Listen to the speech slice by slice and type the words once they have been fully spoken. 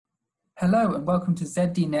Hello and welcome to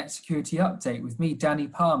ZDNet Security Update with me, Danny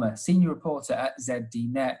Palmer, Senior Reporter at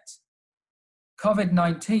ZDNet.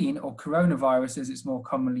 COVID-19, or coronavirus as it's more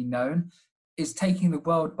commonly known, is taking the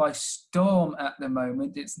world by storm at the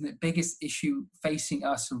moment. It's the biggest issue facing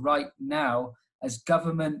us right now as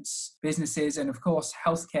governments, businesses, and of course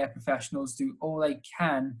healthcare professionals do all they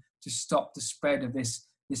can to stop the spread of this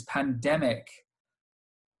pandemic.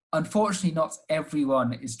 Unfortunately, not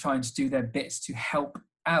everyone is trying to do their bits to help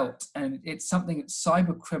out, and it's something that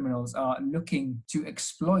cyber criminals are looking to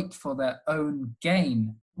exploit for their own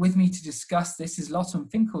gain. With me to discuss this is Lotham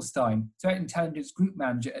Finkelstein, Threat Intelligence Group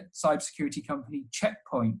Manager at cybersecurity company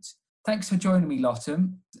Checkpoint. Thanks for joining me,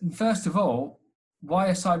 Lotham. And first of all, why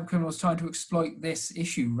are cyber criminals trying to exploit this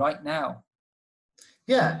issue right now?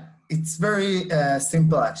 Yeah, it's very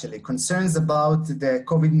simple actually. Concerns about the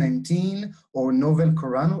COVID-19 or novel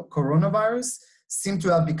coronavirus seem to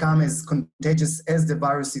have become as contagious as the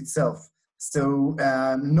virus itself. So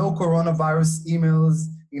no coronavirus emails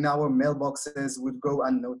in our mailboxes would go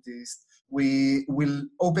unnoticed. We will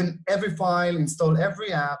open every file, install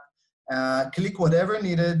every app, click whatever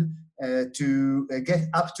needed to get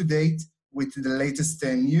up to date with the latest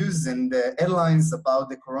news and headlines about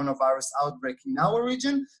the coronavirus outbreak in our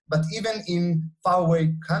region, but even in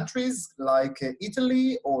faraway countries like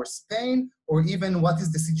Italy or Spain, or even what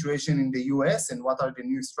is the situation in the US and what are the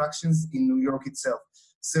new instructions in New York itself.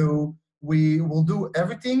 So we will do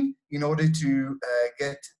everything in order to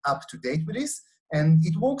get up to date with this. And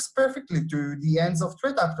it works perfectly to the ends of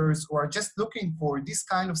threat actors who are just looking for this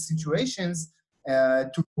kind of situations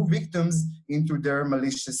to move victims into their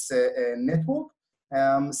malicious network.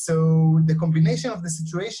 So the combination of the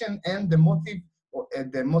situation and the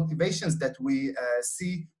motivations that we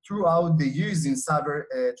see throughout the years in cyber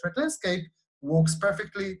threat landscape works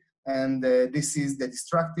perfectly, and this is the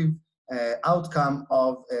destructive outcome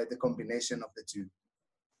of the combination of the two.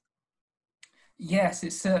 Yes,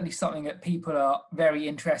 it's certainly something that people are very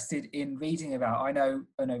interested in reading about. I know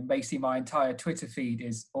basically my entire Twitter feed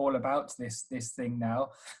is all about this thing now,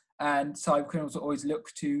 and cyber criminals always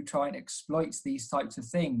look to try and exploit these types of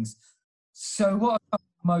things. So what are the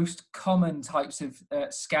most common types of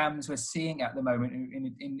scams we're seeing at the moment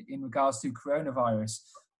in regards to coronavirus?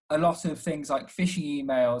 A lot of things like phishing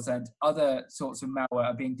emails and other sorts of malware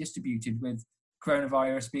are being distributed with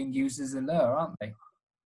coronavirus being used as a lure, aren't they?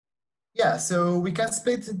 Yeah, so we can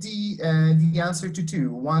split the answer to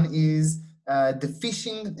two. One is the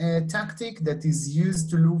phishing tactic that is used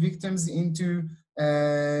to lure victims into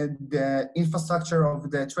the infrastructure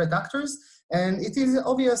of the threat actors. And it is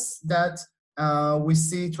obvious that we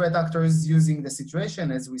see threat actors using the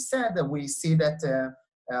situation. As we said, we see that,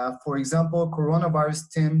 for example,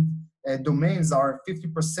 coronavirus-themed domains are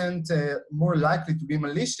 50% more likely to be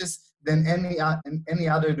malicious than any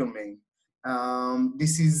other domain.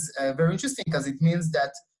 This is very interesting because it means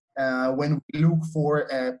that when we look for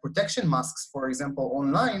protection masks, for example,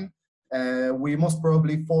 online, we most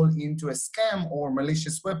probably fall into a scam or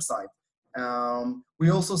malicious website. We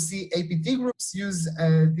also see APT groups use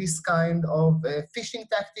this kind of phishing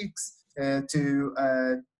tactics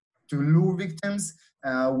to lure victims.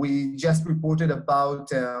 We just reported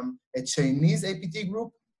about a Chinese APT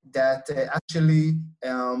group that actually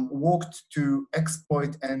worked to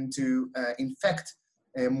exploit and to infect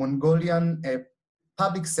Mongolian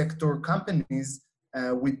public sector companies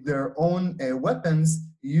with their own weapons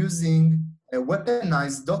using a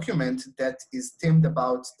weaponized document that is themed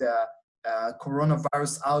about the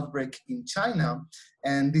coronavirus outbreak in China.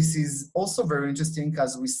 And this is also very interesting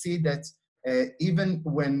because we see that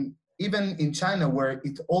even in China, where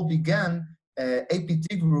it all began,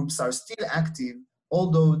 APT groups are still active,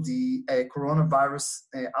 although the coronavirus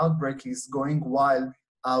outbreak is going wild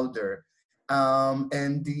out there.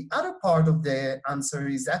 And the other part of the answer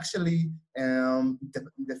is actually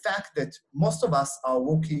the fact that most of us are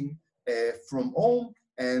working from home,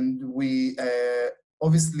 and we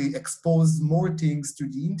obviously expose more things to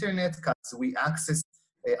the internet because we access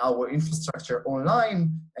our infrastructure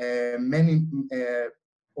online. Many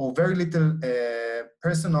or very little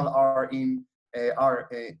personnel are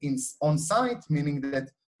on site, meaning that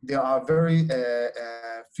there are very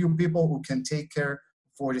few people who can take care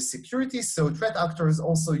for the security. So threat actors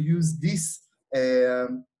also use this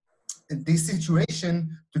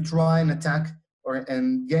situation to try and attack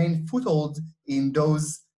and gain foothold in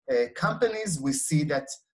those companies. We see that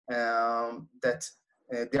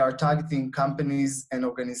they are targeting companies and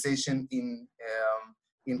organizations in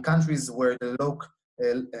countries where the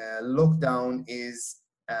lockdown is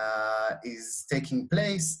taking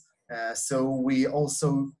place. So we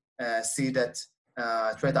also see that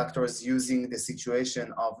threat actors using the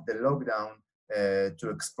situation of the lockdown to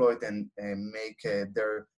exploit and make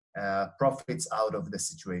their profits out of the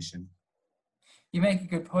situation. You make a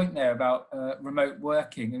good point there about remote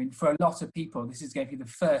working. I mean, for a lot of people, this is going to be the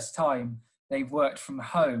first time they've worked from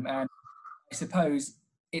home. And I suppose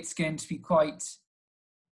it's going to be quite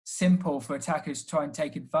simple for attackers to try and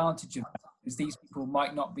take advantage of that, because these people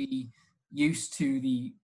might not be used to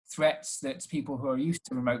the threats that people who are used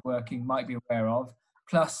to remote working might be aware of.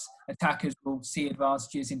 Plus, attackers will see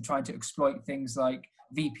advantages in trying to exploit things like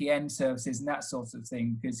VPN services and that sort of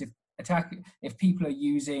thing. Because if people are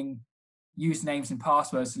using usernames and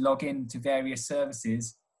passwords to log in to various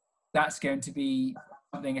services, that's going to be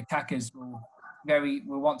something attackers will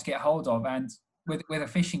want to get hold of. And with a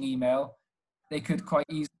phishing email, they could quite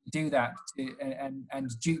easily do that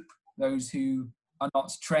and dupe those who are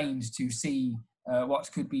not trained to see what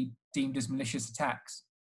could be deemed as malicious attacks.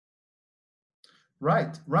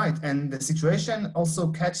 Right. And the situation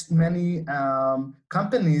also catched many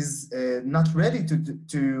companies not ready to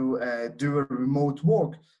do a remote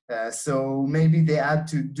work. So maybe they had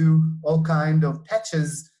to do all kind of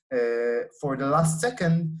patches for the last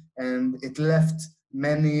second, and it left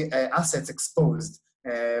many assets exposed.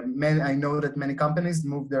 I know that many companies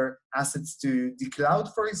move their assets to the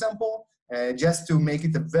cloud, for example, just to make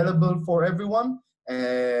it available for everyone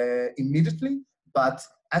immediately. But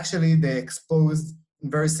actually, they exposed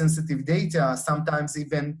very sensitive data, sometimes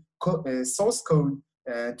even source code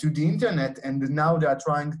to the internet, and now they are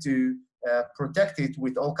trying to protect it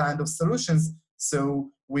with all kinds of solutions.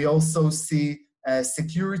 So we also see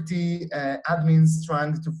security admins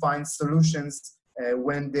trying to find solutions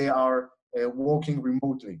when they are working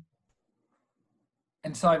remotely.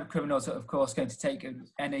 And cyber criminals are, of course, going to take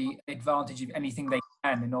any advantage of anything they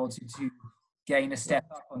can in order to gain a step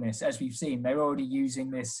up on this. As we've seen, they're already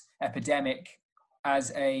using this epidemic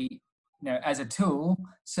as a tool.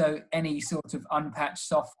 So any sort of unpatched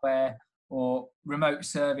software or remote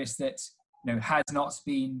service that has not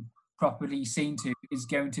been properly seen to is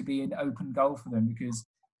going to be an open goal for them, because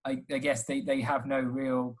I guess they have no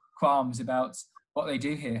real qualms about what they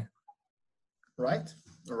do here. Right.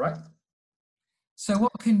 All right. So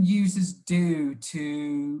what can users do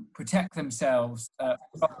to protect themselves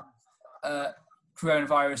from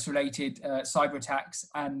coronavirus-related cyber attacks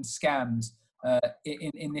and scams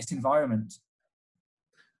in this environment?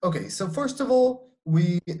 Okay, so first of all,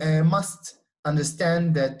 we must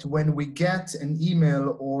understand that when we get an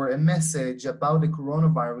email or a message about the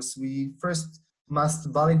coronavirus, we first must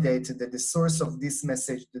validate that the source of this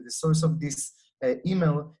message, that the source of this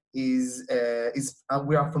email is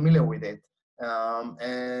we are familiar with it.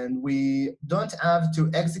 And we don't have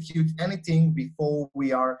to execute anything before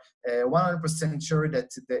we are 100% sure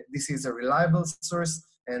that this is a reliable source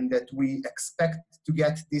and that we expect to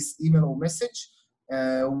get this email or message.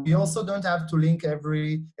 We also don't have to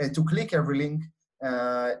click every link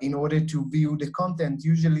in order to view the content.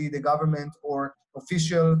 Usually the government or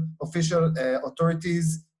official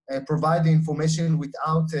authorities provide the information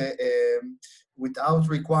without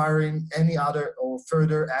requiring any other or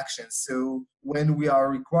further actions. So when we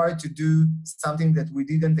are required to do something that we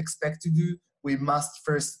didn't expect to do, we must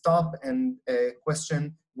first stop and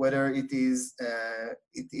question whether it is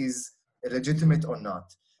legitimate or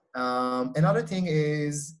not. Another thing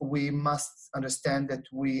is we must understand that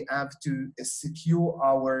we have to secure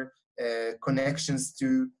our connections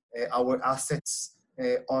to our assets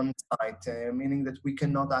on site, meaning that we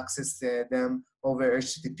cannot access them over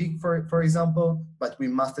HTTP, for example, but we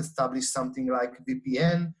must establish something like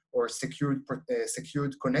VPN or secured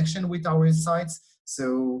connection with our sites.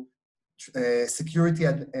 So security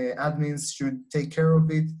admins should take care of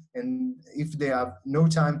it, and if they have no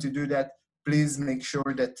time to do that, please make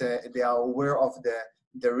sure that they are aware of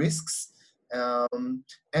the risks.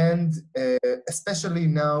 And especially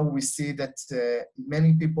now we see that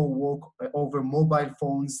many people work over mobile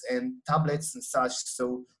phones and tablets and such,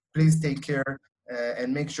 so please take care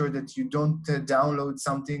and make sure that you don't download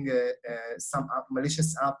some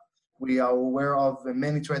malicious app. We are aware of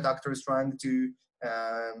many threat actors trying to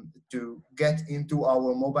get into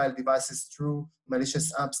our mobile devices through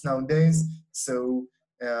malicious apps nowadays. So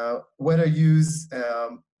whether use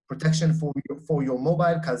protection for your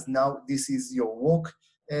mobile, because now this is your work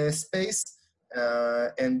space.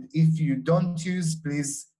 And if you don't use,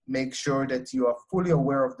 please make sure that you are fully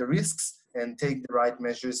aware of the risks and take the right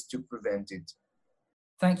measures to prevent it.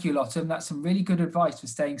 Thank you, Lotham. That's some really good advice for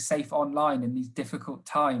staying safe online in these difficult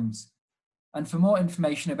times. And for more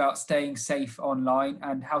information about staying safe online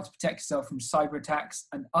and how to protect yourself from cyber attacks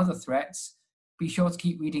and other threats, be sure to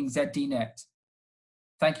keep reading ZDNet.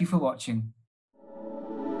 Thank you for watching.